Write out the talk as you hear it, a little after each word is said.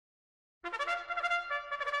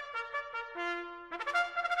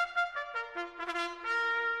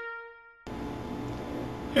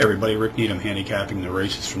Hey everybody, Rick Needham handicapping the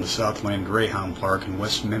races from the Southland Greyhound Park in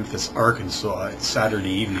West Memphis, Arkansas. It's Saturday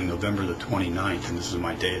evening, November the 29th, and this is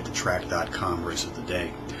my day at the track.com race of the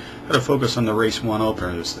day. I'm going to focus on the race 1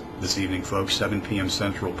 opener this evening, folks, 7 p.m.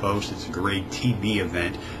 Central Post. It's a grade TB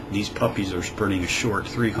event. These puppies are sprinting a short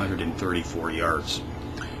 334 yards.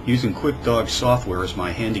 Using Quick Dog software as my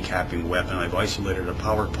handicapping weapon, I've isolated a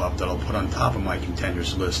power pup that I'll put on top of my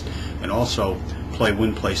contenders list and also play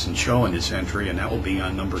win, place, and show in this entry, and that will be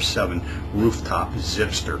on number 7, Rooftop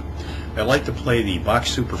Zipster. I like to play the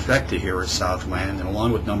box superfecta here at Southland, and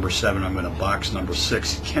along with number 7, I'm going to box number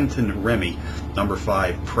 6, Kenton Remy, number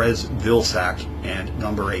 5, Prez Vilsack, and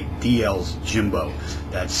number 8, DL's Jimbo.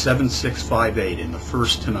 That's 7658 in the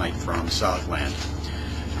first tonight from Southland.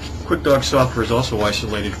 Quick Dog software has also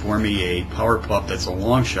isolated for me a power pup that's a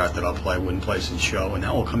long shot that I'll play win, place, and show, and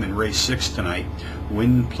that will come in race 6 tonight.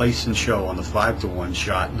 Win, place, and show on the 5-to-1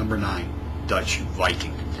 shot, number 9, Dutch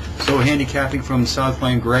Viking. So handicapping from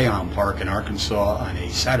Southland Greyhound Park in Arkansas on a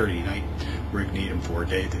Saturday night. Rick Needham for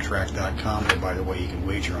dayatthetrack.com. And by the way, you can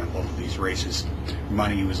wager on both of these races.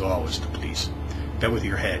 Reminding you as always to please bet with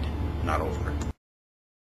your head, not over it.